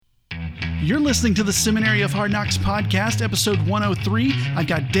You're listening to the Seminary of Hard Knocks podcast, episode 103. I've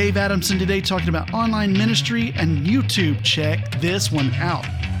got Dave Adamson today talking about online ministry and YouTube. Check this one out.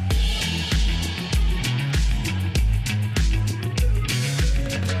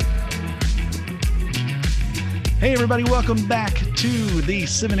 Hey, everybody. Welcome back to the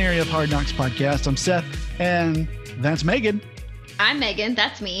Seminary of Hard Knocks podcast. I'm Seth, and that's Megan. I'm Megan.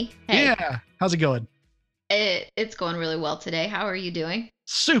 That's me. Hey. Yeah. How's it going? It's going really well today. How are you doing?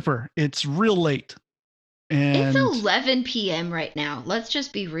 Super. It's real late. And it's 11 p.m. right now. Let's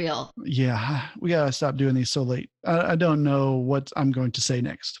just be real. Yeah, we got to stop doing these so late. I don't know what I'm going to say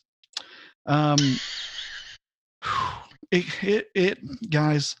next.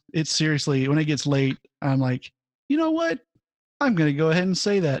 Guys, it's seriously, when it gets late, I'm like, you know what? I'm going to go ahead and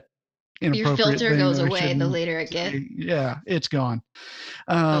say that inappropriate Your filter thing goes that I away the shouldn't later it gets. Yeah, it's gone.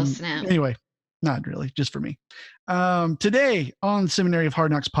 Oh, snap. Anyway, not really, just for me. Today on the Seminary of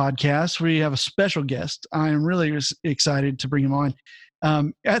Hard Knocks podcast, we have a special guest. I'm really excited to bring him on.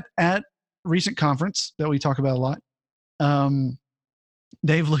 At recent conference that we talk about a lot,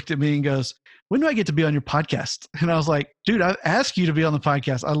 Dave looked at me and goes, "When do I get to be on your podcast?" And I was like, "Dude, I asked you to be on the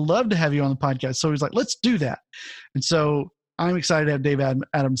podcast. I'd love to have you on the podcast." So he's like, "Let's do that." And so I'm excited to have Dave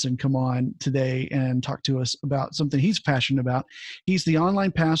Adamson come on today and talk to us about something he's passionate about. He's the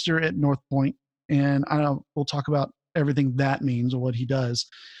online pastor at North Point, and we'll talk about everything that means or what he does.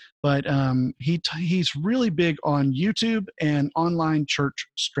 But he's really big on YouTube and online church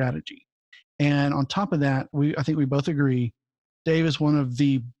strategy. And on top of that, I think we both agree, Dave is one of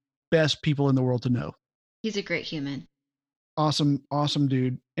the best people in the world to know. He's a great human. Awesome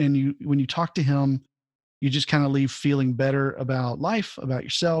dude. And when you talk to him, you just kind of leave feeling better about life, about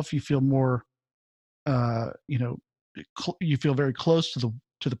yourself. You feel more, you feel very close to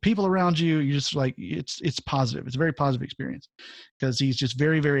the people around you. You just like, it's positive. It's a very positive experience because he's just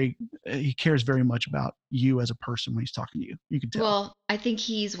he cares very much about you as a person when he's talking to you. You can tell. Well, I think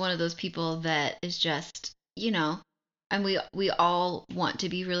he's one of those people that is just, and we all want to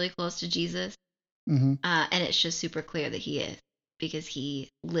be really close to Jesus. Mm-hmm. And it's just super clear that he is, because he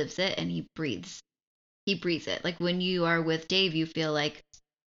lives it and he breathes it. Like when you are with Dave, you feel like,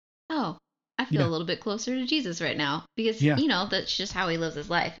 oh, I feel a little bit closer to Jesus right now, because that's just how he lives his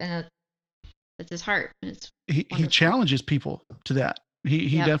life, and that's his heart. And he challenges people to that.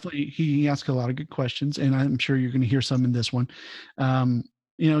 He definitely asks a lot of good questions, and I'm sure you're going to hear some in this one.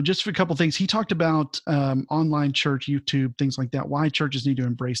 Just for a couple of things, he talked about online church, YouTube, things like that. Why churches need to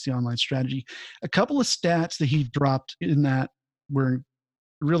embrace the online strategy. A couple of stats that he dropped in that were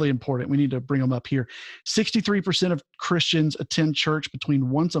really important. We need to bring them up here. 63% of Christians attend church between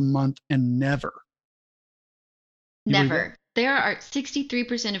once a month and never. Never. There are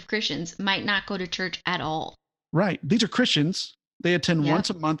 63% of Christians might not go to church at all. Right. These are Christians. They attend once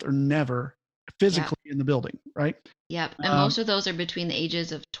a month or never physically in the building, right? Yep. And most of those are between the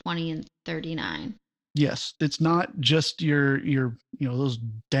ages of 20 and 39. Yes. It's not just your those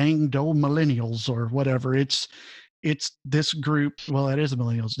dang old millennials or whatever. It's this group. Well, it is the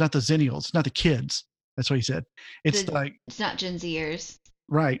millennials, not the zennials, not the kids. That's what he said. It's not Gen Zers.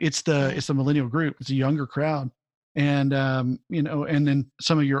 Right. It's the millennial group. It's a younger crowd. And, and then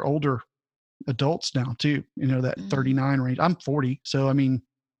some of your older adults now too, that 39 range. I'm 40. So, I mean,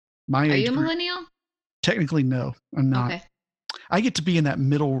 my age. Are you a millennial? Technically, no, I'm not. Okay. I get to be in that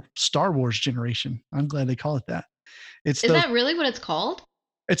middle Star Wars generation. I'm glad they call it that. Is that really what it's called?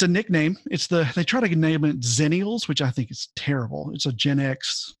 It's a nickname. They try to name it Zennials, which I think is terrible. It's a Gen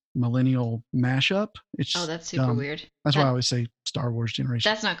X millennial mashup. That's super weird. That's why I always say Star Wars generation.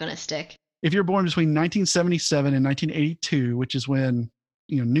 That's not going to stick. If you're born between 1977 and 1982, which is when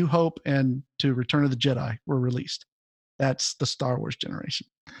New Hope and To Return of the Jedi were released, that's the Star Wars generation.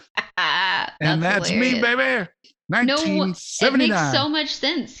 And that's hilarious. Me, baby. 1979. No, it makes so much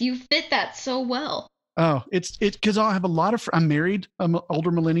sense. You fit that so well. Oh, it's because I have a lot of. I'm married. I'm an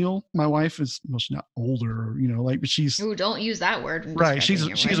older millennial. My wife is, well, she's not older, but she's. Oh, don't use that word. Right, she's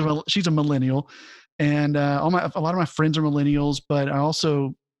a millennial, and a lot of my friends are millennials. But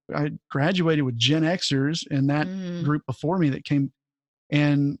I graduated with Gen Xers and that group before me that came,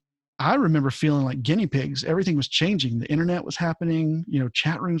 and I remember feeling like guinea pigs. Everything was changing. The internet was happening.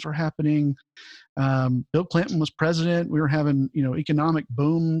 Chat rooms were happening. Bill Clinton was president. We were having, economic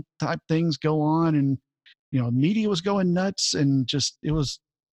boom type things go on, and, media was going nuts, and just, it was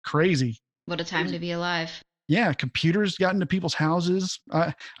crazy. What a time to be alive. Yeah. Computers got into people's houses.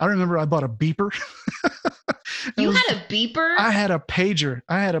 I remember I bought a beeper. You had a beeper? I had a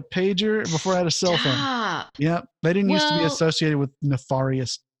pager before I had a cell phone. Stop. Yeah. They didn't used to be associated with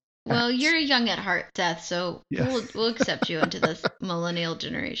nefarious Well, you're young at heart, Seth, so Yeah. we'll accept you into this millennial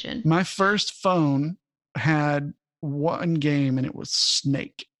generation. My first phone had one game, and it was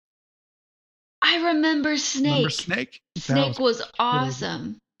Snake. I remember Remember Snake. Snake? That Snake was was really good.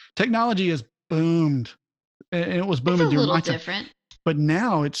 awesome. Technology has boomed, and it was It's a booming during little my time. different. But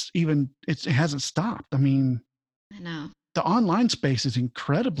now it hasn't stopped. I mean, I know. the online space is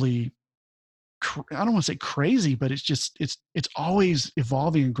incredibly, I don't want to say crazy, but it's always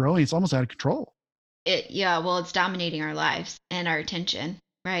evolving and growing. It's almost out of control. Well, it's dominating our lives and our attention,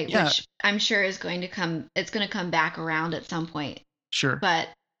 right? Yeah, Which I'm sure is going to come back around at some point. sure. But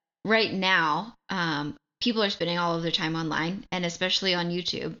right now, people are spending all of their time online, and especially on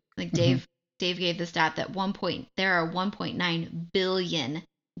YouTube. Like Dave gave the stat that there are 1.9 billion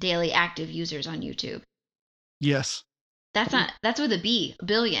daily active users on YouTube. Yes. That's with a B,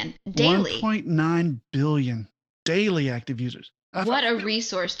 billion daily. 1.9 billion daily active users. What a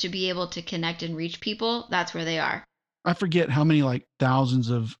resource to be able to connect and reach people. That's where they are. I forget how many like thousands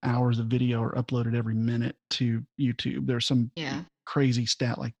of hours of video are uploaded every minute to YouTube. There's some crazy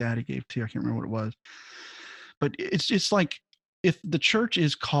stat like that he gave too. I can't remember what it was. But it's like, if the church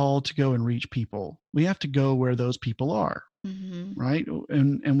is called to go and reach people, we have to go where those people are, right?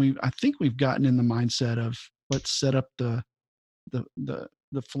 And I think we've gotten in the mindset of, let's set up the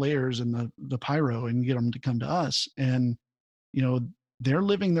flares and the pyro and get them to come to us. And they're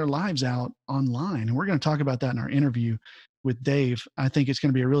living their lives out online, and we're going to talk about that in our interview with Dave. I think it's going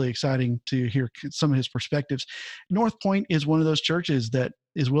to be really exciting to hear some of his perspectives. North Point is one of those churches that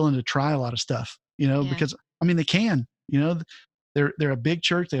is willing to try a lot of stuff, because I mean, they can, they're a big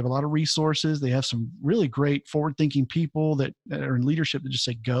church. They have a lot of resources. They have some really great forward-thinking people that are in leadership that just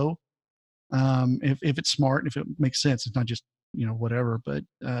say go. If it's smart and if it makes sense, it's not just whatever. But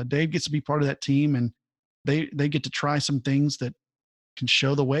Dave gets to be part of that team, and they get to try some things that can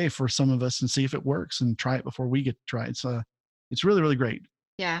show the way for some of us and see if it works, and try it before we get to try it. So it's really, really great.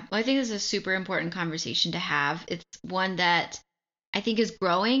 Yeah, well, I think this is a super important conversation to have. It's one that I think is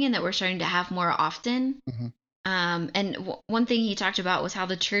growing and that we're starting to have more often. And one thing he talked about was how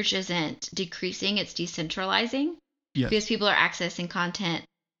the church isn't decreasing, it's decentralizing. Yes. Because people are accessing content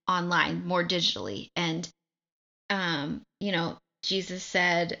online more digitally. And, Jesus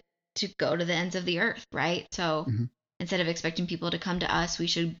said to go to the ends of the earth, right? So instead of expecting people to come to us, we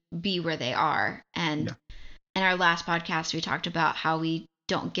should be where they are. And in our last podcast, we talked about how we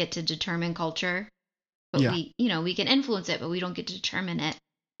don't get to determine culture, but we can influence it, but we don't get to determine it.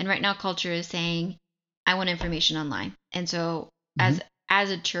 And right now, culture is saying, I want information online. And so as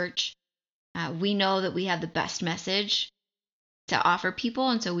a church, we know that we have the best message to offer people.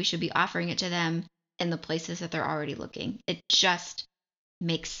 And so we should be offering it to them in the places that they're already looking. It just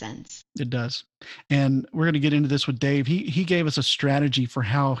makes sense. It does. And we're going to get into this with Dave. He gave us a strategy for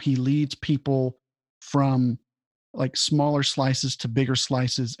how he leads people from like smaller slices to bigger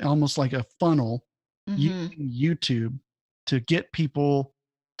slices, almost like a funnel, using YouTube to get people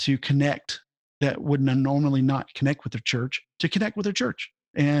to connect that would normally not connect with their church, to connect with their church.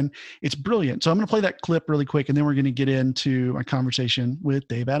 And it's brilliant. So I'm going to play that clip really quick, and then we're going to get into my conversation with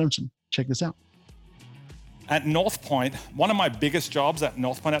Dave Adamson. Check this out. At North Point, one of my biggest jobs at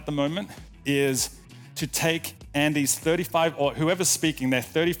North Point at the moment is to take Andy's 35, or whoever's speaking, their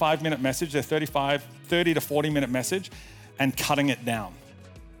 35-minute message, their 30 to 40-minute message, and cutting it down.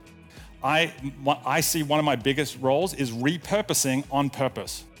 I see one of my biggest roles is repurposing on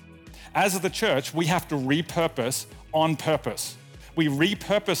purpose. As the church, we have to repurpose on purpose. We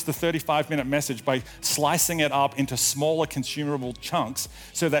repurpose the 35-minute message by slicing it up into smaller consumable chunks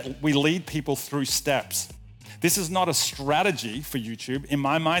so that we lead people through steps. This is not a strategy for YouTube. In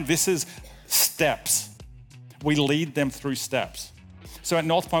my mind, this is steps. We lead them through steps. So at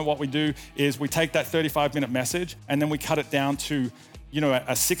North Point, what we do is we take that 35-minute message and then we cut it down to,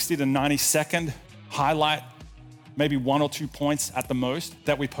 a 60 to 90 second highlight, maybe 1 or 2 points at the most,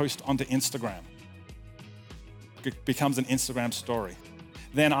 that we post onto Instagram. It becomes an Instagram story.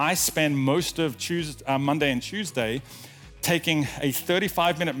 Then I spend most of Monday and Tuesday taking a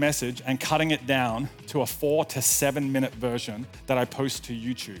 35-minute message and cutting it down to a 4 to 7 minute version that I post to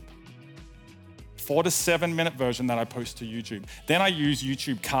YouTube. 4 to 7 minute version that I post to YouTube. Then I use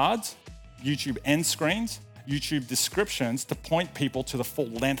YouTube cards, YouTube end screens, YouTube descriptions to point people to the full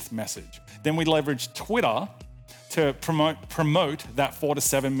length message. Then we leverage Twitter to promote that 4 to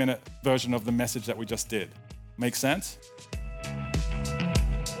 7 minute version of the message that we just did. Make sense?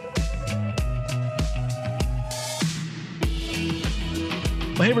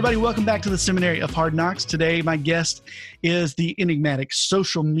 Well, hey, everybody, welcome back to the Seminary of Hard Knocks. Today, my guest is the enigmatic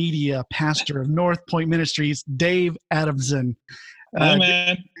social media pastor of North Point Ministries, Dave Adamson. Hey,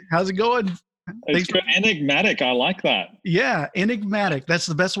 man. How's it going? It's good. Enigmatic. I like that. Yeah, enigmatic. That's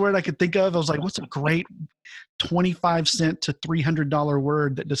the best word I could think of. I was like, what's a great 25-cent to $300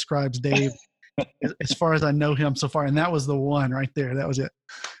 word that describes Dave as far as I know him so far? And that was the one right there. That was it.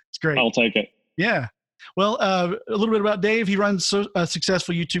 It's great. I'll take it. Yeah. Well, a little bit about Dave. He runs a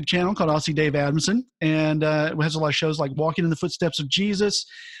successful YouTube channel called Aussie Dave Adamson, and has a lot of shows like Walking in the Footsteps of Jesus,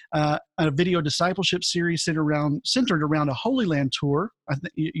 a video discipleship series centered around a Holy Land tour I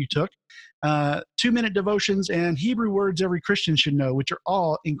think you took, 2-minute devotions, and Hebrew words every Christian should know, which are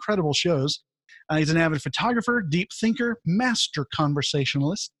all incredible shows. He's an avid photographer, deep thinker, master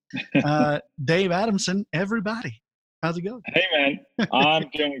conversationalist. Dave Adamson, everybody. How's it going? Hey, man, I'm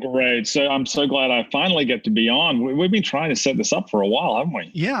doing great. So I'm so glad I finally get to be on. We've been trying to set this up for a while, haven't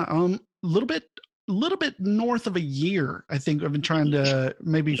we? Yeah, a little bit north of a year. I think I've been trying to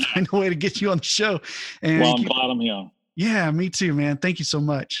maybe find a way to get you on the show. And well, I'm glad I'm here. Yeah, me too, man. Thank you so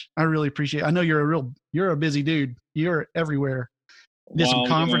much. I really appreciate it. I know you're a busy dude. You're everywhere. Did some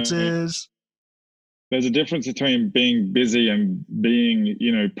conferences. There's a difference between being busy and being,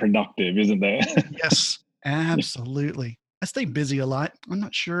 productive, isn't there? Yes. Absolutely. I stay busy a lot. I'm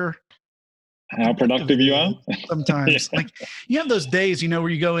not sure how productive you are sometimes. Yeah. Like you have those days, where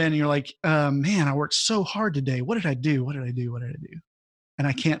you go in and you're like, man, I worked so hard today. What did I do? And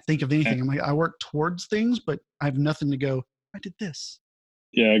I can't think of anything. I'm like, I work towards things, but I have nothing to go, I did this.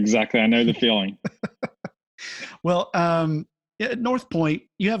 Yeah, exactly. I know the feeling. Well, at North Point,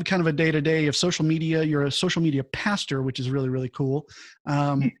 you have kind of a day-to-day of social media. You're a social media pastor, which is really, really cool.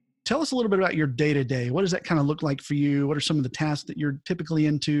 Tell us a little bit about your day-to-day. What does that kind of look like for you? What are some of the tasks that you're typically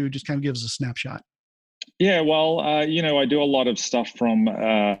into? Just kind of give us a snapshot. Yeah, well, I do a lot of stuff from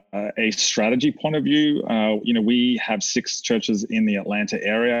a strategy point of view. We have 6 churches in the Atlanta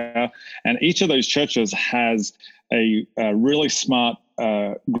area, and each of those churches has a really smart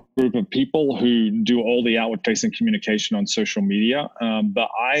group of people who do all the outward-facing communication on social media. But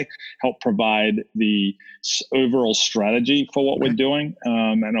I help provide the overall strategy for what we're doing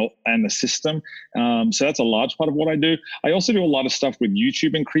and the system. So that's a large part of what I do. I also do a lot of stuff with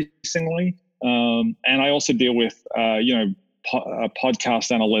YouTube increasingly. And I also deal with,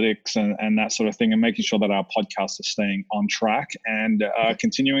 podcast analytics and that sort of thing, and making sure that our podcasts are staying on track and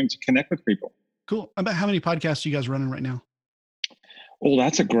continuing to connect with people. Cool. About how many podcasts are you guys running right now? Oh,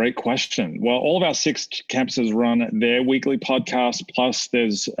 that's a great question. Well, all of our 6 campuses run their weekly podcast, plus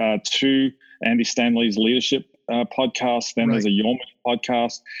there's 2 Andy Stanley's leadership podcasts, then there's a Yorman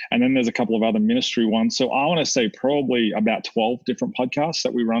podcast, and then there's a couple of other ministry ones. So I want to say probably about 12 different podcasts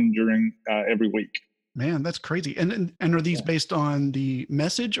that we run during every week. Man, that's crazy. And are these based on the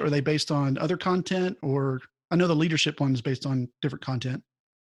message, or are they based on other content? Or I know the leadership one is based on different content.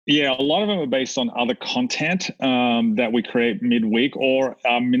 Yeah, a lot of them are based on other content that we create midweek or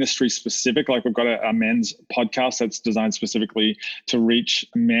ministry specific. Like we've got a men's podcast that's designed specifically to reach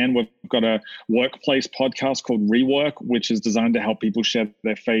men. We've got a workplace podcast called Rework, which is designed to help people share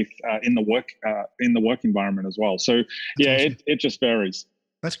their faith in the work environment as well. So that's awesome. It just varies.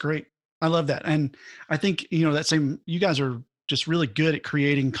 That's great. I love that. And I think, you guys are just really good at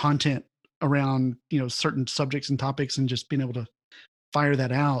creating content around, certain subjects and topics, and just being able to fire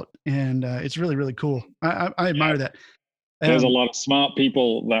that out. And it's really, really cool. I admire that. There's a lot of smart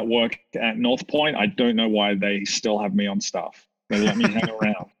people that work at North Point. I don't know why they still have me on staff. They let me hang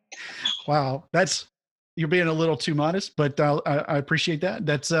around. Wow. You're being a little too modest, but I appreciate that.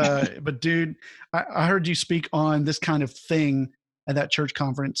 But dude, I heard you speak on this kind of thing at that church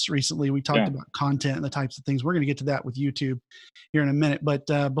conference recently. We talked about content and the types of things. We're going to get to that with YouTube here in a minute. But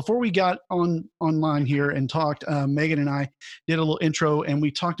before we got online here and talked, Megan and I did a little intro, and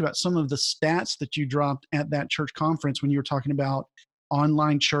we talked about some of the stats that you dropped at that church conference when you were talking about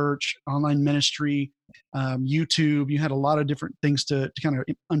online church, online ministry, YouTube. You had a lot of different things to kind of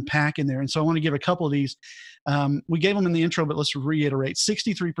unpack in there. And so I want to give a couple of these. We gave them in the intro, but let's reiterate.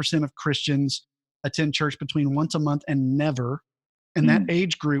 63% of Christians attend church between once a month and never. And that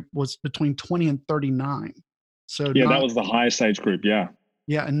age group was between 20 and 39. So that was the highest age group. Yeah.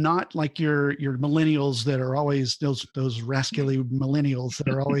 Yeah. And not like your millennials that are always those rascally millennials that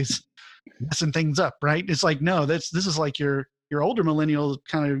are always messing things up. Right. It's like, no, this is like your older millennials,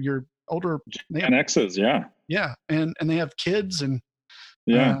 kind of your older Gen X's. Yeah. Yeah. And they have kids and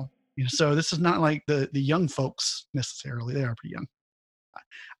so this is not like the young folks necessarily. They are pretty young.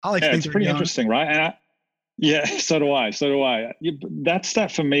 I like to think it's pretty interesting, right? Yeah, so do I. That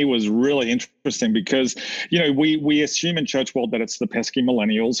stat for me was really interesting because, we assume in church world that it's the pesky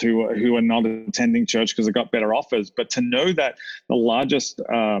millennials who are not attending church because they got better offers. But to know that the largest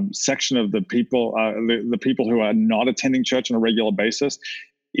section of the people, the people who are not attending church on a regular basis,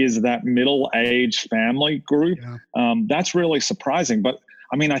 is that middle-aged family group. Yeah. That's really surprising. But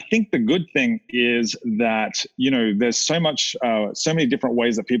I mean, I think the good thing is that, there's so many different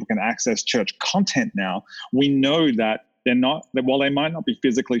ways that people can access church content now. We know that while they might not be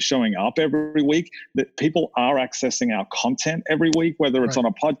physically showing up every week, that people are accessing our content every week, whether it's Right.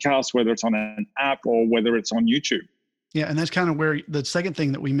 on a podcast, whether it's on an app, or whether it's on YouTube. Yeah. And that's kind of where the second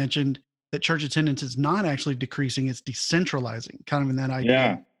thing that we mentioned, that church attendance is not actually decreasing, it's decentralizing, kind of in that idea.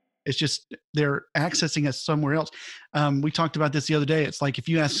 Yeah. It's just they're accessing us somewhere else. We talked about this the other day. It's like if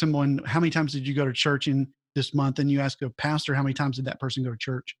you ask someone, how many times did you go to church in this month? And you ask a pastor, how many times did that person go to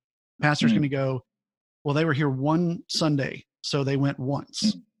church? Pastor's going to go, well, they were here one Sunday, so they went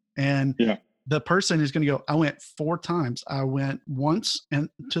once. And the person is going to go, I went 4 times. I went once and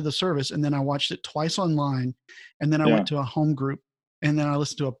to the service, and then I watched it twice online, and then I went to a home group, and then I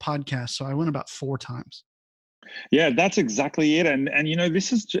listened to a podcast. So I went about 4 times. Yeah, that's exactly it. And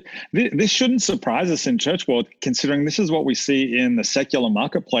this shouldn't surprise us in church world, considering this is what we see in the secular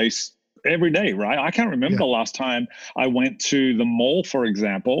marketplace every day, right? I can't remember the last time I went to the mall, for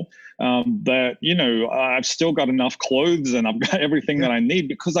example, that, I've still got enough clothes and I've got everything that I need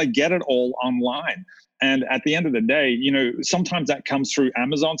because I get it all online. And at the end of the day, sometimes that comes through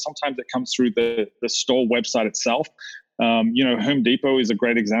Amazon, sometimes it comes through the store website itself. Home Depot is a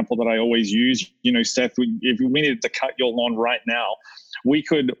great example that I always use. Seth, if we needed to cut your lawn right now, we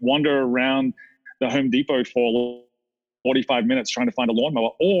could wander around the Home Depot for 45 minutes trying to find a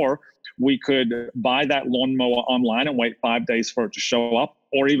lawnmower, or we could buy that lawnmower online and wait 5 days for it to show up.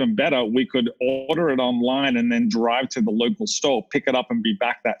 Or even better, we could order it online and then drive to the local store, pick it up and be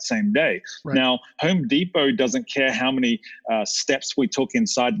back that same day. Right. Now, Home Depot doesn't care how many steps we took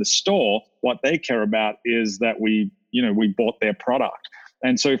inside the store. What they care about is that we bought their product.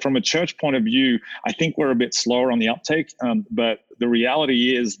 And so from a church point of view, I think we're a bit slower on the uptake, but the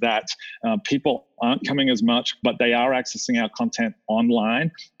reality is that people aren't coming as much, but they are accessing our content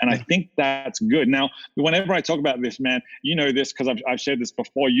online. And I think that's good. Now, whenever I talk about this, man, you know this because I've shared this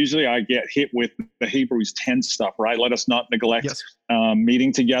before. Usually I get hit with the Hebrews 10 stuff, right? Let us not neglect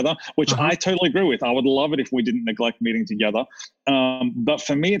meeting together, which I totally agree with. I would love it if we didn't neglect meeting together. But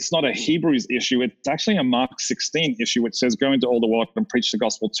for me, it's not a Hebrews issue. It's actually a Mark 16 issue, which says, go into all the world and preach the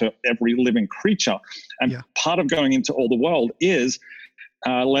gospel to every living creature. And part of going into all the world is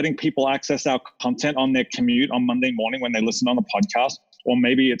letting people access our content on their commute on Monday morning when they listen on the podcast, or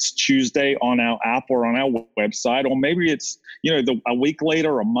maybe it's Tuesday on our app or on our website, or maybe it's, a week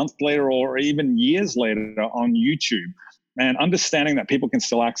later, a month later, or even years later on YouTube. And understanding that people can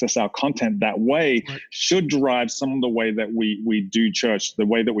still access our content that way should drive some of the way that we do church, the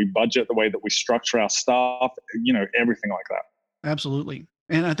way that we budget, the way that we structure our staff, everything like that. Absolutely.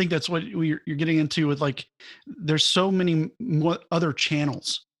 And I think that's what you're getting into with, like, there's so many more other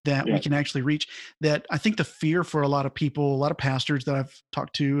channels that we can actually reach, that I think the fear for a lot of people, a lot of pastors that I've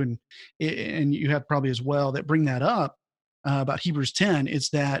talked to, and you have probably as well, that bring that up about Hebrews 10, is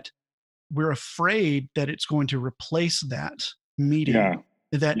that we're afraid that it's going to replace that meeting.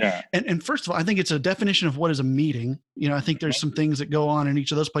 And first of all, I think it's a definition of what is a meeting. I think there's some things that go on in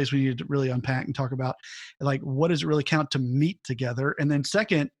each of those places we need to really unpack and talk about, like, what does it really count to meet together? And then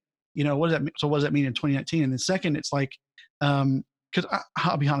second, what does that mean? So what does that mean in 2019? And then second, it's like, because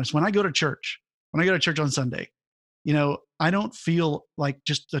I'll be honest, when I go to church on Sunday, I don't feel like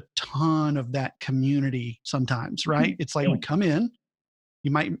just a ton of that community sometimes, right? It's like we come in,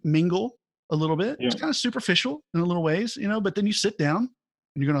 you might mingle a little bit. It's kind of superficial in a little ways, but then you sit down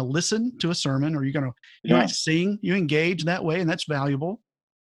and you're going to listen to a sermon, or you might sing, you engage that way, and that's valuable.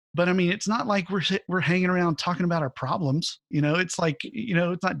 But I mean, it's not like we're hanging around talking about our problems. It's like,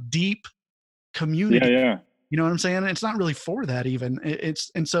 it's not deep community. You know what I'm saying? It's not really for that even.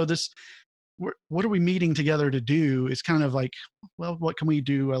 And so what are we meeting together to do? Is kind of like, well, what can we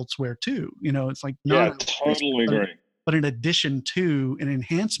do elsewhere too? It's like, totally agree. But in addition to an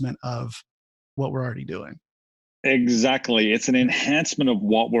enhancement of what we're already doing. Exactly. It's an enhancement of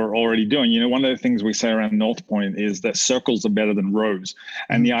what we're already doing. One of the things we say around North Point is that circles are better than rows.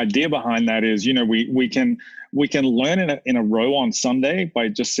 And the idea behind that is, we can learn in a row on Sunday by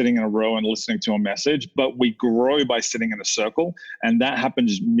just sitting in a row and listening to a message, but we grow by sitting in a circle. And that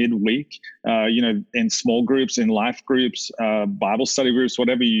happens midweek, in small groups, in life groups, Bible study groups,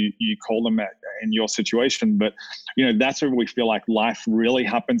 whatever you call them in your situation. But, that's where we feel like life really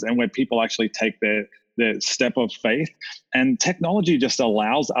happens, and where people actually take step of faith. And technology just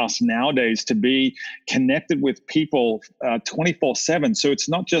allows us nowadays to be connected with people 24/7. So it's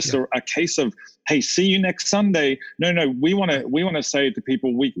not just a case of, hey, see you next Sunday. No, we want to say to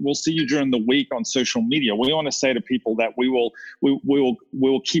people, we'll see you during the week on social media. We want to say to people that we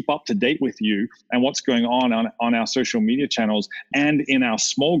will keep up to date with you and what's going on our social media channels and in our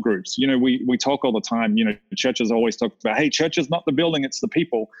small groups. We talk all the time, churches always talk about, hey, church is not the building, it's the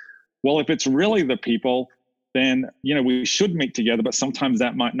people. Well, if it's really the people, then, we should meet together, but sometimes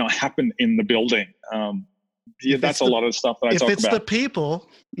that might not happen in the building. That's a lot of stuff that I talk about. If it's the people,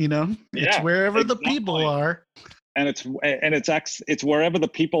 it's wherever the people are. And it's wherever the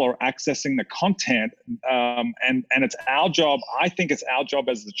people are accessing the content. And it's our job. I think it's our job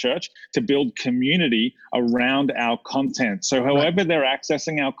as the church to build community around our content. So however they're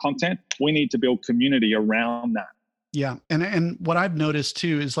accessing our content, we need to build community around that. Yeah. And what I've noticed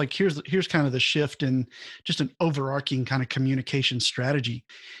too is like, here's kind of the shift in just an overarching kind of communication strategy,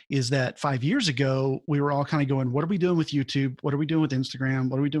 is that 5 years ago, we were all kind of going, what are we doing with YouTube? What are we doing with Instagram?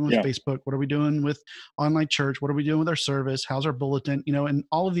 What are we doing with Facebook? What are we doing with online church? What are we doing with our service? How's our bulletin? And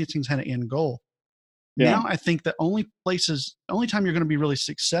all of these things had an end goal. Yeah. Now I think the only time you're going to be really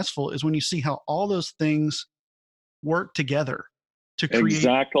successful is when you see how all those things work together to create,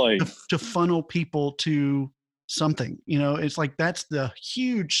 to funnel people to something. It's like, that's the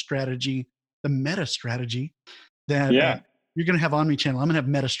huge strategy, the meta strategy that you're going to have omni-channel. I'm going to have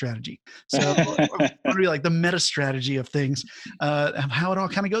meta strategy. So I'm going to be like the meta strategy of things, of how it all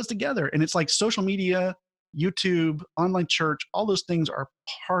kind of goes together. And it's like social media, YouTube, online church, all those things are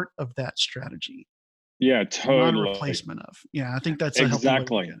part of that strategy. Yeah, totally. Not a replacement of. Yeah, I think that's a healthy way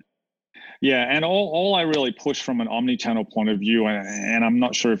to look at it. Yeah, and all I really push from an omni-channel point of view, and I'm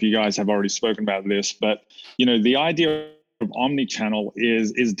not sure if you guys have already spoken about this, but the idea of omni-channel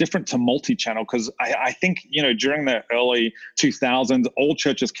is different to multi-channel, because I think during the early 2000s, all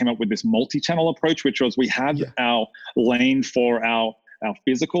churches came up with this multi-channel approach, which was we had our lane for our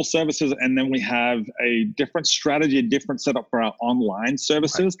physical services, and then we have a different strategy, a different setup for our online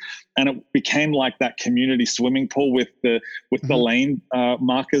services. And it became like that community swimming pool with the lane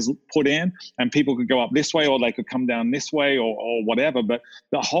markers put in, and people could go up this way or they could come down this way or whatever. But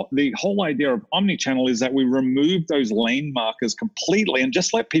the whole idea of omni-channel is that we remove those lane markers completely and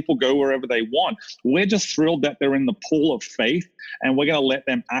just let people go wherever they want. We're just thrilled that they're in the pool of faith, and we're going to let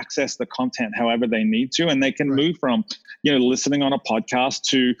them access the content however they need to, and they can move from listening on a podcast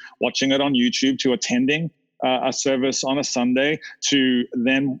to watching it on YouTube to attending a service on a Sunday to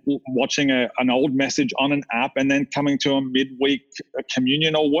then watching an old message on an app and then coming to a midweek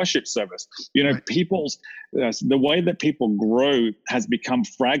communion or worship service. People's the way that people grow has become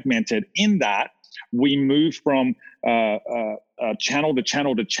fragmented in that we move from channel to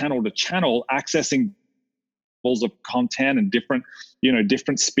channel to channel to channel, accessing of content and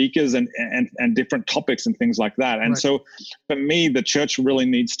different speakers and different topics and things like that. And so for me, the church really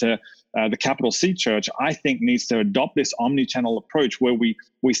needs to, the capital C church, I think, needs to adopt this omni-channel approach where we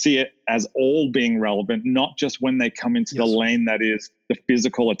see it as all being relevant, not just when they come into the lane that is the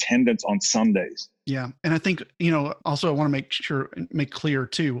physical attendance on Sundays. Yeah. And I think, also I want to make clear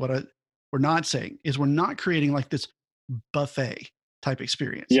too, what we're not saying is we're not creating like this buffet type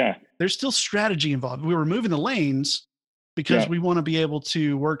experience. Yeah. There's still strategy involved. We're removing the lanes because we want to be able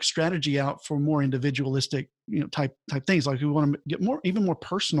to work strategy out for more individualistic, type things. Like we want to get even more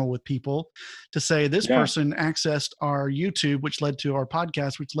personal with people to say this person accessed our YouTube, which led to our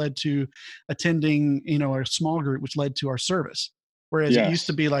podcast, which led to attending, our small group, which led to our service. Whereas it used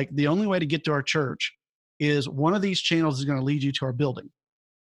to be like the only way to get to our church is one of these channels is going to lead you to our building.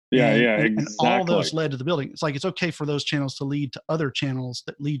 Exactly. And all those led to the building. It's like, it's okay for those channels to lead to other channels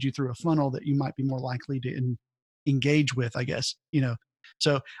that lead you through a funnel that you might be more likely to engage with, I guess,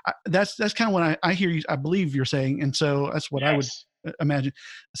 So that's kind of what I hear you, I believe you're saying. And so that's what I would imagine.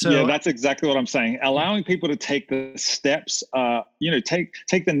 So that's exactly what I'm saying. Allowing people to take the steps,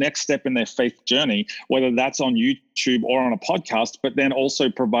 take the next step in their faith journey, whether that's on YouTube or on a podcast, but then also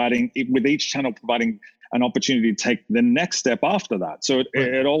providing with each channel, providing an opportunity to take the next step after that. So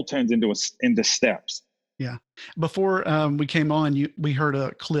it all turns into steps. Yeah. Before we came on, we heard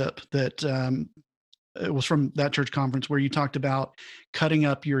a clip that it was from that church conference where you talked about cutting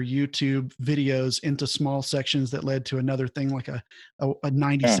up your YouTube videos into small sections that led to another thing, like a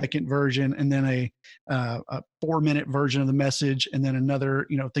 90-second version, and then a 4-minute version of the message, and then another,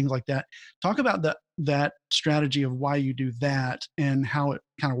 things like that. Talk about that strategy of why you do that and how it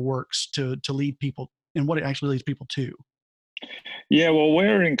kind of works to lead people and what it actually leads people to. Yeah, well,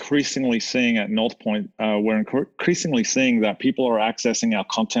 we're increasingly seeing at North Point, increasingly seeing that people are accessing our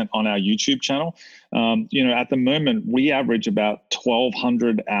content on our YouTube channel. At the moment, we average about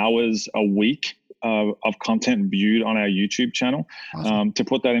 1,200 hours a week of content viewed on our YouTube channel. Awesome. To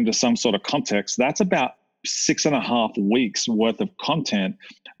put that into some sort of context, that's about 6.5 weeks worth of content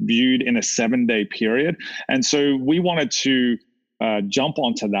viewed in a 7-day period. And so we wanted to jump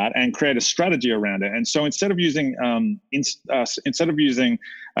onto that and create a strategy around it. And so instead of using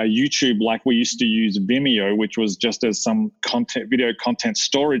YouTube like we used to use Vimeo, which was just as some video content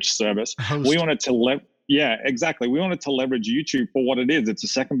storage service, we wanted to we wanted to leverage YouTube for what it is. It's the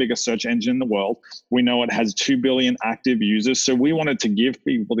second biggest search engine in the world. We know it has 2 billion active users. So we wanted to give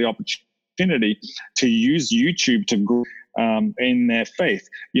people the opportunity to use YouTube to grow in their faith.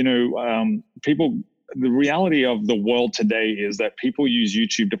 The reality of the world today is that people use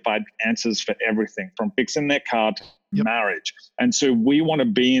YouTube to find answers for everything, from fixing their car to marriage. And so we want to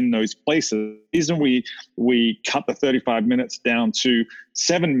be in those places. The reason we cut the 35 minutes down to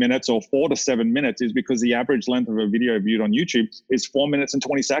 7 minutes or 4 to 7 minutes is because the average length of a video viewed on YouTube is 4 minutes and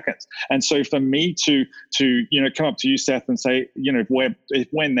 20 seconds. And so for me to come up to you, Seth, and say, if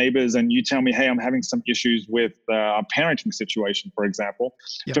we're neighbors and you tell me, hey, I'm having some issues with a parenting situation, for example,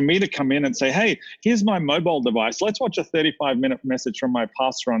 for me to come in and say, hey, here's my mobile device. Let's watch a 35-minute message from my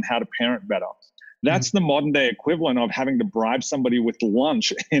pastor on how to parent better. That's the modern day equivalent of having to bribe somebody with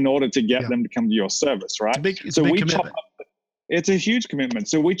lunch in order to get them to come to your service, right? It's a big commitment. It's a huge commitment.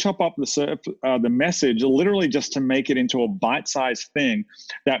 So we chop up the message literally just to make it into a bite-sized thing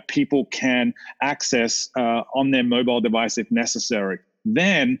that people can access on their mobile device if necessary.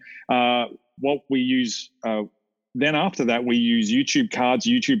 Then what we use. Then after that, we use YouTube cards,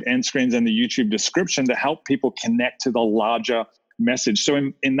 YouTube end screens, and the YouTube description to help people connect to the larger message.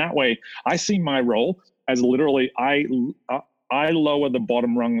 So in that way, I see my role as literally I lower the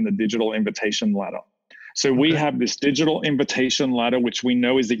bottom rung on the digital invitation ladder. So we have this digital invitation ladder, which we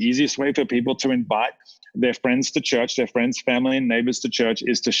know is the easiest way for people to invite their friends to church, their friends, family, and neighbors to church,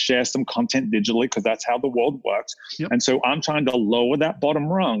 is to share some content digitally, because that's how the world works. And so I'm trying to lower that bottom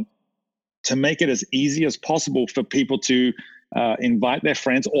rung to make it as easy as possible for people to invite their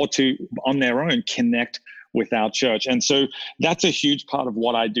friends or to, on their own, connect with our church. And so that's a huge part of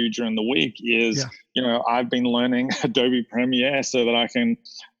what I do during the week is, I've been learning Adobe Premiere so that I can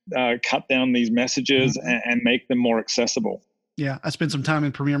cut down these messages and make them more accessible. Yeah, I spent some time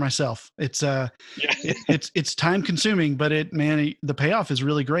in Premiere myself. It's it's time consuming, but the payoff is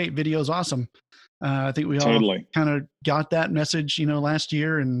really great. Video is awesome. I think we all kind of got that message, last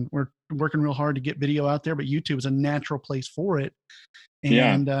year, and we're working real hard to get video out there, but YouTube is a natural place for it.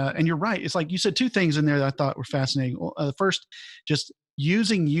 And you're right. It's like you said 2 things in there that I thought were fascinating. The first, just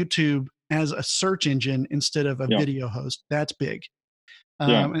using YouTube as a search engine instead of a video host. That's big.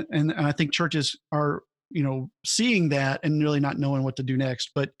 And I think churches are, seeing that and really not knowing what to do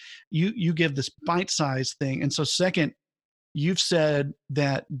next. But you give this bite-sized thing. And so second, you've said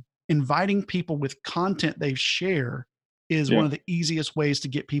that inviting people with content they share is one of the easiest ways to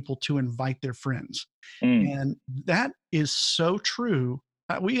get people to invite their friends. And that is so true.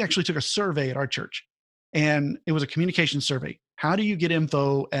 We actually took a survey at our church, and it was a communication survey. How do you get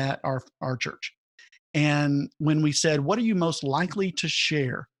info at our church? And when we said, what are you most likely to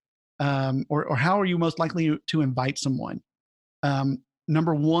share? Or how are you most likely to invite someone?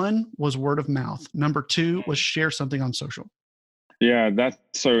 Number 1 was word of mouth. Number 2 was share something on social. Yeah, that's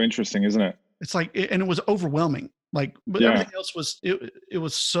so interesting, isn't it? It's like, and it was overwhelming. But everything else was, it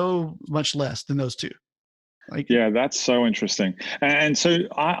was so much less than those 2. That's so interesting. And so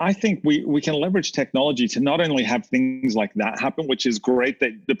I think we can leverage technology to not only have things like that happen, which is great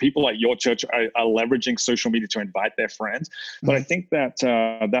that the people at your church are leveraging social media to invite their friends. But I think that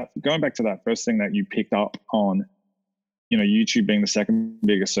going back to that first thing that you picked up on, YouTube being the second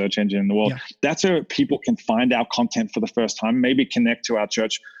biggest search engine in the world, that's where people can find our content for the first time, maybe connect to our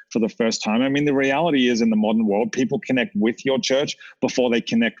church for the first time. I mean, the reality is in the modern world, people connect with your church before they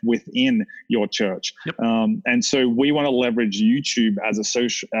connect within your church. And so we want to leverage YouTube as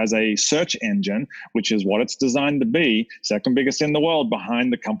a search engine, which is what it's designed to be, second biggest in the world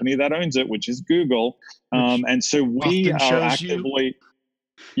behind the company that owns it, which is Google. And so we are actively...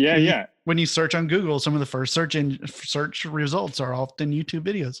 When you search on Google, some of the first search results are often YouTube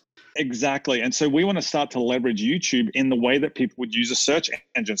videos. Exactly. And so we want to start to leverage YouTube in the way that people would use a search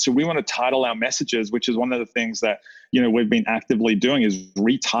engine. So we want to title our messages, which is one of the things that, we've been actively doing, is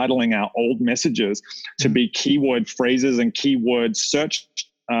retitling our old messages to be keyword phrases and keyword search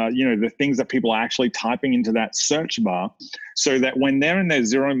the things that people are actually typing into that search bar, so that when they're in their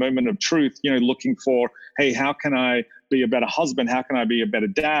zero moment of truth, looking for, hey, how can I be a better husband? How can I be a better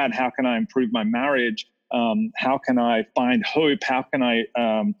dad? How can I improve my marriage? How can I find hope? How can I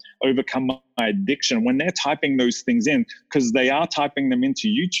overcome my addiction? When they're typing those things in, because they are typing them into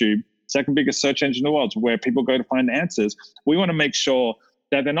YouTube, second biggest search engine in the world, where people go to find answers, we want to make sure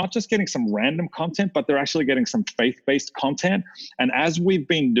that they're not just getting some random content, but they're actually getting some faith-based content. And as we've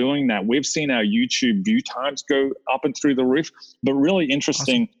been doing that, we've seen our YouTube view times go up and through the roof. But really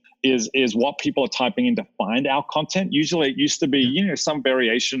interesting is what people are typing in to find our content. Usually it used to be, some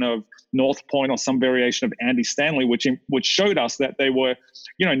variation of North Point or some variation of Andy Stanley, which showed us that they were,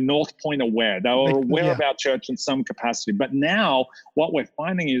 North Point aware. They were aware of our church in some capacity. But now what we're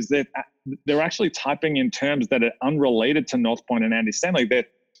finding is that they're actually typing in terms that are unrelated to North Point and Andy Stanley.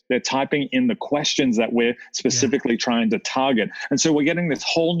 They're typing in the questions that we're specifically trying to target. And so we're getting this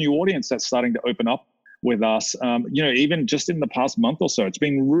whole new audience that's starting to open up with us, even just in the past month or so. It's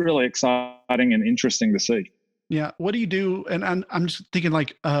been really exciting and interesting to see. Yeah. What do you do? And I'm just thinking,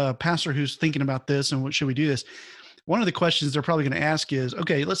 like a pastor who's thinking about this and what should we do this? One of the questions they're probably going to ask is,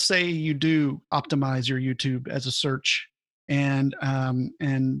 okay, let's say you do optimize your YouTube as a search and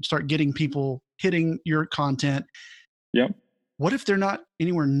start getting people hitting your content. Yep. What if they're not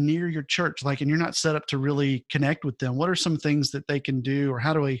anywhere near your church, and you're not set up to really connect with them? What are some things that they can do, or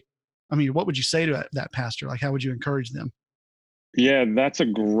what would you say to that pastor? How would you encourage them? Yeah, that's a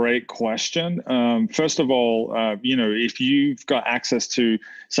great question. First of all, if you've got access to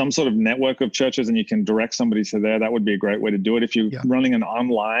some sort of network of churches and you can direct somebody to there, that would be a great way to do it. If you're running an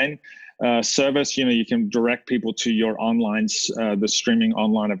online service, you can direct people to your online, the streaming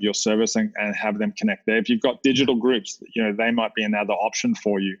online of your service and have them connect there. If you've got digital groups, they might be another option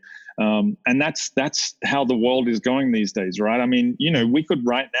for you. And that's how the world is going these days, right? I mean, we could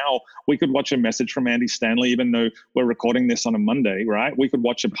watch a message from Andy Stanley, even though we're recording this on a Monday, right? We could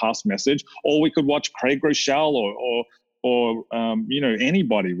watch a past message, or we could watch Craig Rochelle or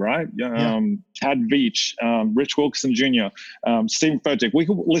anybody, right? Chad Veach, Rich Wilkerson Jr., Stephen Furtick. We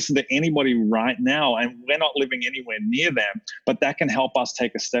could listen to anybody right now, and we're not living anywhere near them, but that can help us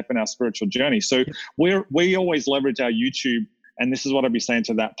take a step in our spiritual journey. So we always leverage our YouTube. And this is what I'd be saying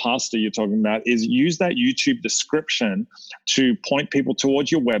to that pastor you're talking about, is use that YouTube description to point people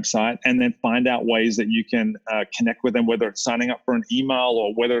towards your website, and then find out ways that you can connect with them, whether it's signing up for an email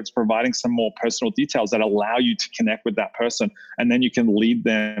or whether it's providing some more personal details that allow you to connect with that person. And then you can lead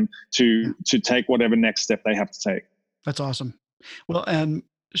them to take whatever next step they have to take. That's awesome. Well,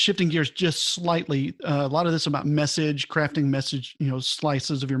 shifting gears just slightly, a lot of this about message, crafting message,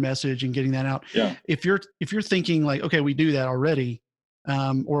 slices of your message and getting that out. Yeah. If you're thinking okay, we do that already,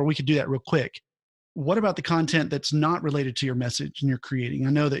 or we could do that real quick. What about the content that's not related to your message and you're creating? I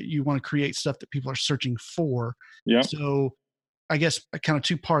know that you want to create stuff that people are searching for. Yeah. So I guess kind of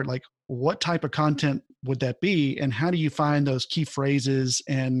two-part, what type of content would that be? And how do you find those key phrases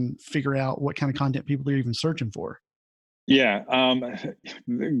and figure out what kind of content people are even searching for? Yeah,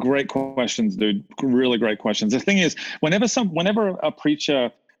 great questions, dude. Really great questions. The thing is, whenever a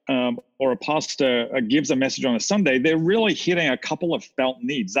preacher or a pastor gives a message on a Sunday, they're really hitting a couple of felt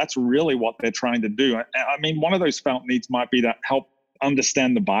needs. That's really what they're trying to do. I mean, one of those felt needs might be to help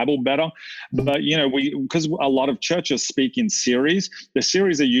understand the Bible better. But, because a lot of churches speak in series, the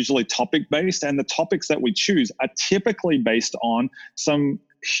series are usually topic based, and the topics that we choose are typically based on some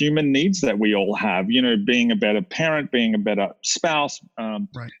human needs that we all have, being a better parent, being a better spouse,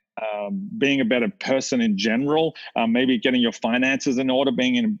 being a better person in general, maybe getting your finances in order,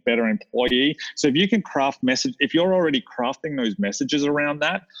 being a better employee. So if you can if you're already crafting those messages around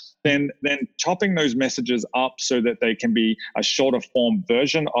that, then chopping those messages up so that they can be a shorter form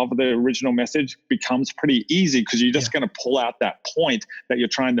version of the original message becomes pretty easy, because you're just going to pull out that point that you're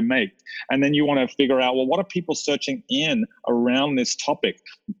trying to make. And then you want to figure out, well, what are people searching in around this topic?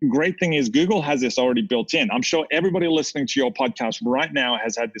 Great thing is Google has this already built in. I'm sure everybody listening to your podcast right now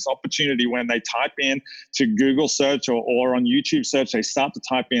has had this opportunity when they type in to Google search or on YouTube search, they start to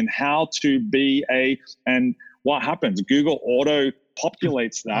type in how to be and what happens? Google auto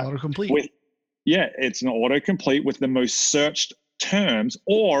populates that. Autocomplete. It's an autocomplete with the most searched terms,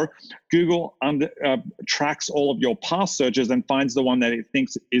 or Google tracks all of your past searches and finds the one that it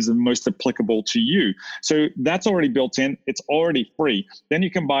thinks is the most applicable to you. So that's already built in. It's already free. Then you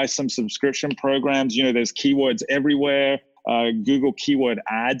can buy some subscription programs. There's keywords everywhere. Google Keyword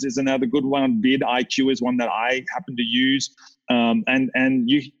Ads is another good one. vidIQ is one that I happen to use.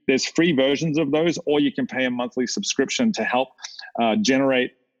 There's free versions of those, or you can pay a monthly subscription to help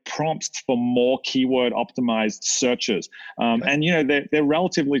generate prompts for more keyword optimized searches. And, they're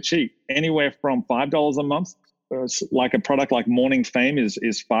relatively cheap, anywhere from $5 a month. Like a product like Morning Fame is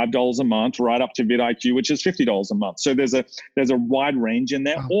 $5 a month, right up to vidIQ, which is $50 a month. So there's a wide range in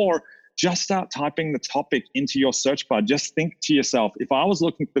there. Wow. Or just start typing the topic into your search bar. Just think to yourself, if I was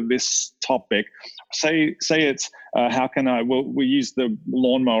looking for this topic, say it's how can I? Well, we use the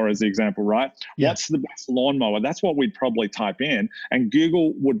lawnmower as the example, right? Yeah. What's the best lawnmower? That's what we'd probably type in, and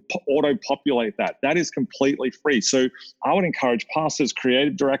Google would auto-populate that. That is completely free. So I would encourage pastors,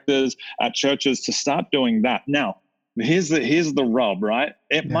 creative directors at churches to start doing that. Now, here's the rub, right?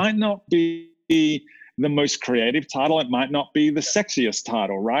 It might not be the most creative title. It might not be the sexiest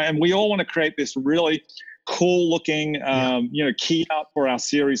title, right? And we all want to create this really cool looking, key out for our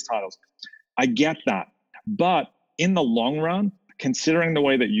series titles. I get that. But in the long run, considering the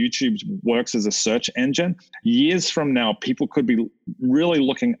way that YouTube works as a search engine, years from now, people could be really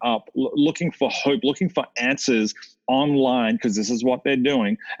looking for hope, looking for answers online, because this is what they're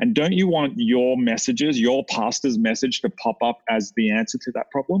doing. And don't you want your messages, your pastor's message, to pop up as the answer to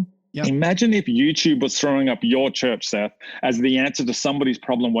that problem? Yeah. Imagine if YouTube was throwing up your church, Seth, as the answer to somebody's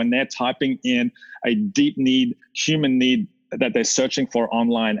problem when they're typing in a deep need, human need that they're searching for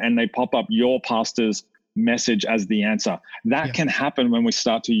online, and they pop up your pastor's message as the answer. That can happen when we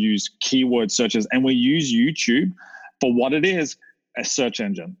start to use keyword searches, and we use YouTube for what it is, a search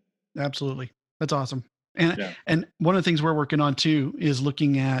engine. Absolutely. That's awesome. And one of the things we're working on too is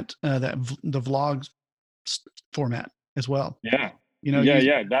looking at the vlog format as well. Yeah.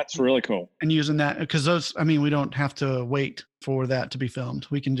 That's really cool. And using that, because we don't have to wait for that to be filmed.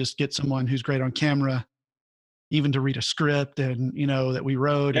 We can just get someone who's great on camera, even to read a script and, that we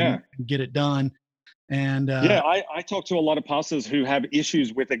wrote and get it done. And I talk to a lot of pastors who have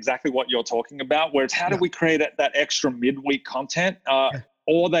issues with exactly what you're talking about, where it's how do we create that extra midweek content?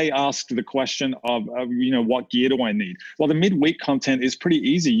 Or they ask the question of what gear do I need? Well, the midweek content is pretty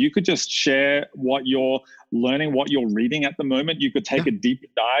easy. You could just share what you're learning, what you're reading at the moment. You could take a deep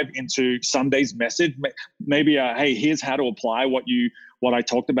dive into Sunday's message. Maybe, hey, here's how to apply what I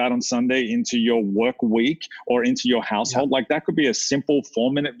talked about on Sunday into your work week or into your household. Like that could be a simple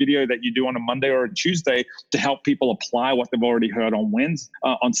 4-minute video that you do on a Monday or a Tuesday to help people apply what they've already heard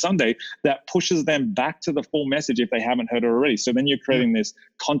on Sunday, that pushes them back to the full message if they haven't heard it already. So then you're creating this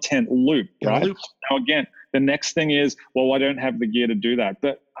content loop, right? Now, again, the next thing is, well, I don't have the gear to do that.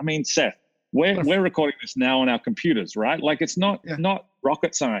 But Seth, we're recording this now on our computers, right? Like it's not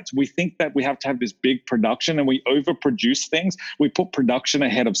rocket science. We think that we have to have this big production, and we overproduce things. We put production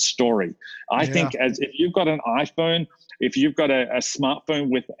ahead of story. I think if you've got an iPhone, if you've got a smartphone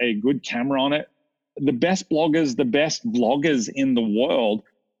with a good camera on it, the best bloggers, the best vloggers in the world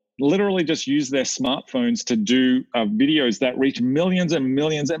literally just use their smartphones to do videos that reach millions and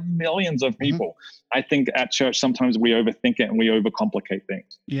millions and millions of people. I think at church, sometimes we overthink it and we overcomplicate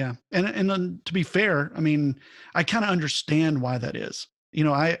things. Yeah. And to be fair, I kind of understand why that is.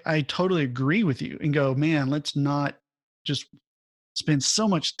 I totally agree with you and go, man, let's not just spend so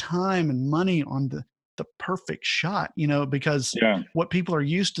much time and money on the perfect shot, because what people are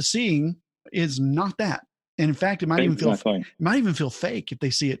used to seeing is not that. And in fact, it might even feel fake if they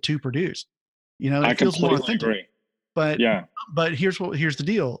see it too produced. It feels more authentic. Agree. But here's the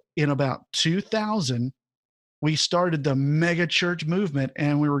deal. In about 2000, we started the mega church movement,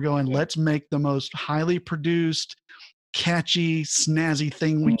 and we were going, let's make the most highly produced, catchy, snazzy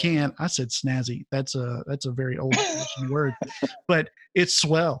thing we can. I said snazzy. That's a very old word, but it's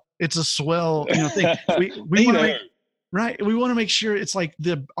swell. It's a swell thing. We want to make we want to make sure it's like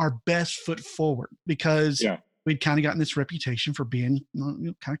our best foot forward, because we'd kind of gotten this reputation for being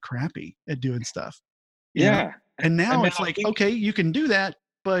kind of crappy at doing stuff. You know? And now it's like, okay, you can do that,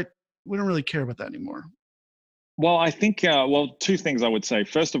 but we don't really care about that anymore. Well, I think, two things I would say.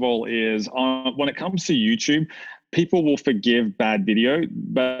 First of all is when it comes to YouTube, people will forgive bad video,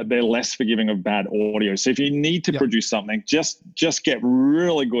 but they're less forgiving of bad audio. So if you need to produce something, just get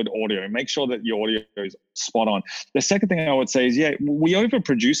really good audio. Make sure that your audio is spot on. The second thing I would say is, we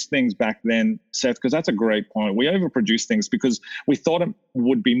overproduced things back then, Seth, because that's a great point. We overproduced things because we thought it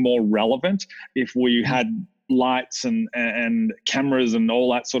would be more relevant if we had lights and cameras and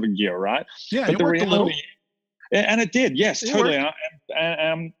all that sort of gear, right? Yeah, but the reality. And it did, yes, totally.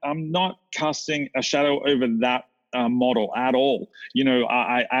 I'm not casting a shadow over that model at all.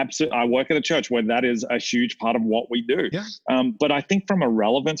 I work at a church where that is a huge part of what we do. Yeah. But I think from a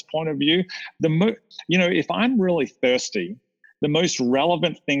relevance point of view, if I'm really thirsty, the most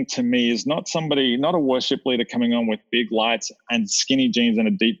relevant thing to me is not a worship leader coming on with big lights and skinny jeans and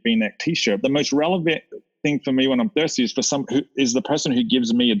a deep V-neck t-shirt. The most relevant thing for me when I'm thirsty is for some who is the person who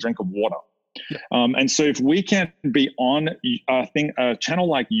gives me a drink of water. Yeah. And so if we can be on a channel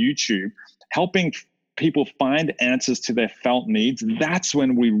like YouTube, helping people find answers to their felt needs, that's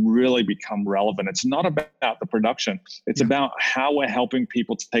when we really become relevant. It's not about the production. It's about how we're helping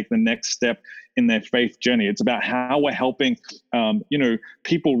people to take the next step in their faith journey. It's about how we're helping,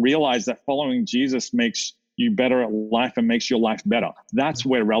 people realize that following Jesus makes you better at life and makes your life better. That's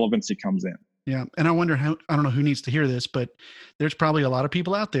where relevancy comes in. Yeah. And I wonder I don't know who needs to hear this, but there's probably a lot of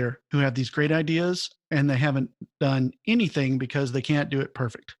people out there who have these great ideas and they haven't done anything because they can't do it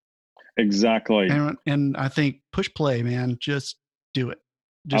perfect. Exactly. And I think push play, man, just do it.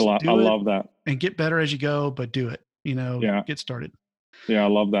 I love that. And get better as you go, but do it, get started. Yeah. I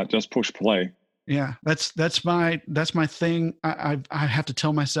love that. Just push play. Yeah. That's my thing. I have to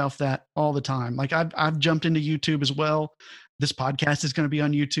tell myself that all the time. Like I've jumped into YouTube as well. This podcast is going to be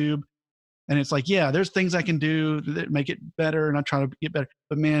on YouTube. And it's like, yeah, there's things I can do that make it better. And I try to get better,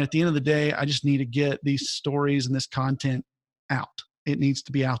 but man, at the end of the day, I just need to get these stories and this content out. It needs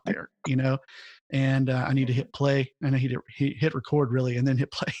to be out there, and I need to hit play and I need to hit record really, and then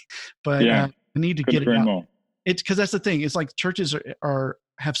hit play, but I need to get it out. More. It's because that's the thing. It's like churches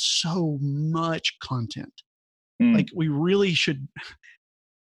have so much content. Like we really should,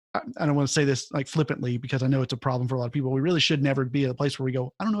 I don't want to say this like flippantly because I know it's a problem for a lot of people. We really should never be at a place where we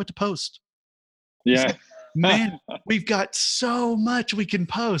go, I don't know what to post. Yeah. Like, man, we've got so much we can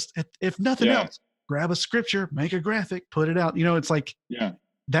post. If nothing else, grab a scripture, make a graphic, put it out. It's like,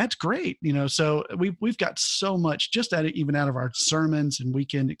 that's great. So we've got so much just even out of our sermons and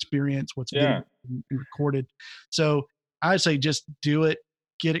weekend experience, what's been recorded. So I say, just do it,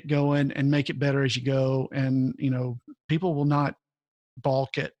 get it going and make it better as you go. And, people will not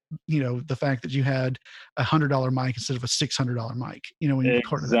balk at, the fact that you had $100 mic instead of a $600 mic, when you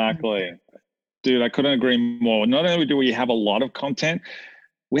record it. Exactly. Dude, I couldn't agree more. Not only do we have a lot of content,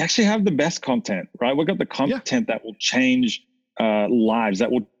 we actually have the best content, right? We've got the content that will change lives, that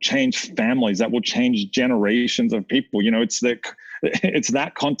will change families, that will change generations of people. It's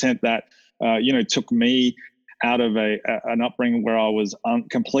that content that, took me out of an upbringing where I was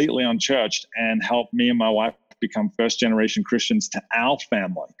completely unchurched and helped me and my wife become first-generation Christians to our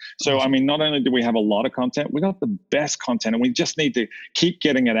family. So, I mean, not only do we have a lot of content, we got the best content, and we just need to keep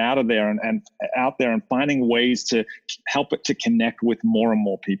getting it out of there and out there and finding ways to help it to connect with more and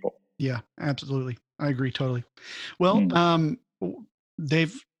more people. Yeah, absolutely. I agree totally. Well,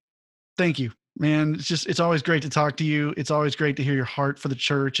 Dave, thank you, man. It's always great to talk to you. It's always great to hear your heart for the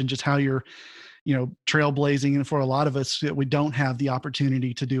church and just how you're trailblazing. And for a lot of us, we don't have the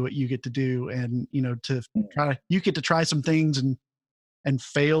opportunity to do what you get to do. And, you get to try some things and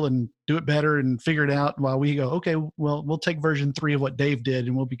fail and do it better and figure it out while we go, okay, well, we'll take version 3 of what Dave did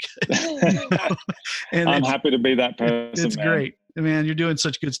and we'll be good. And I'm happy to be that person. It's great, man. You're doing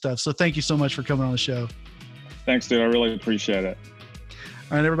such good stuff. So thank you so much for coming on the show. Thanks, dude. I really appreciate it.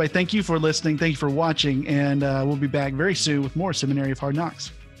 All right, everybody. Thank you for listening. Thank you for watching. And we'll be back very soon with more Seminary of Hard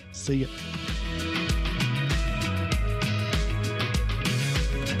Knocks. See you.